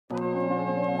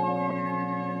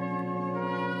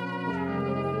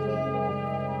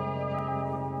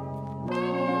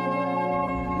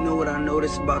what I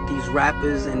noticed about these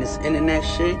rappers and this internet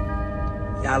shit?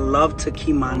 Y'all love to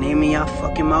keep my name in y'all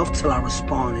fucking mouth till I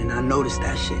respond, and I noticed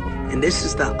that shit. And this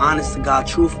is the honest to God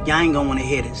truth. Y'all ain't gonna wanna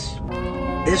hear this.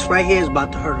 This right here is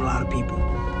about to hurt a lot of people.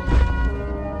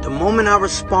 The moment I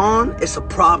respond, it's a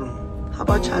problem. How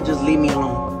about y'all just leave me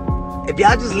alone? If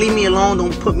y'all just leave me alone,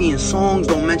 don't put me in songs,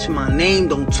 don't mention my name,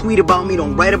 don't tweet about me,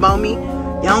 don't write about me,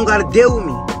 y'all don't gotta deal with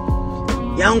me.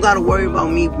 Y'all don't gotta worry about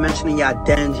me mentioning y'all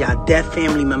dens, y'all dead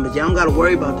family members. Y'all don't gotta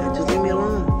worry about that. Just leave me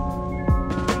alone.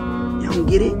 Y'all don't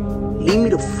get it? Leave me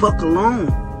the fuck alone.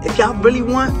 If y'all really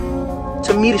want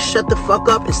me to shut the fuck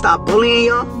up and stop bullying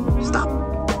y'all, stop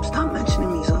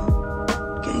mentioning me, son.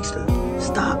 Gangster,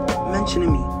 stop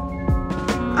mentioning me.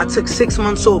 I took 6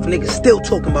 months off, niggas still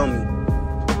talking about me.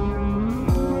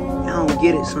 Y'all don't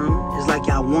get it, son. It's like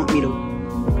y'all want me to.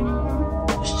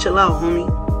 Just chill out, homie.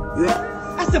 You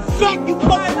That's a fact, you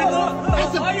fucking nigga.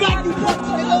 That's a fact, you fucking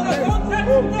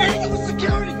nigga. Hey, it was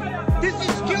security. This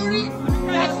is security.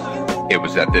 It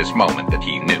was at this moment that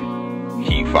he knew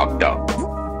he fucked up.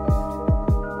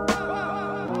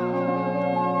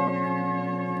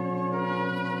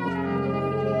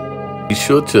 Be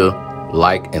sure to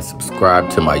like and subscribe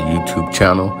to my YouTube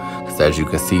channel, because as you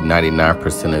can see,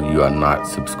 99% of you are not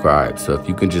subscribed. So if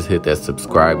you can just hit that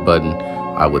subscribe button,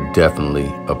 I would definitely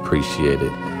appreciate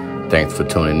it. Thanks for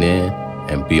tuning in,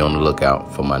 and be on the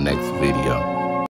lookout for my next video.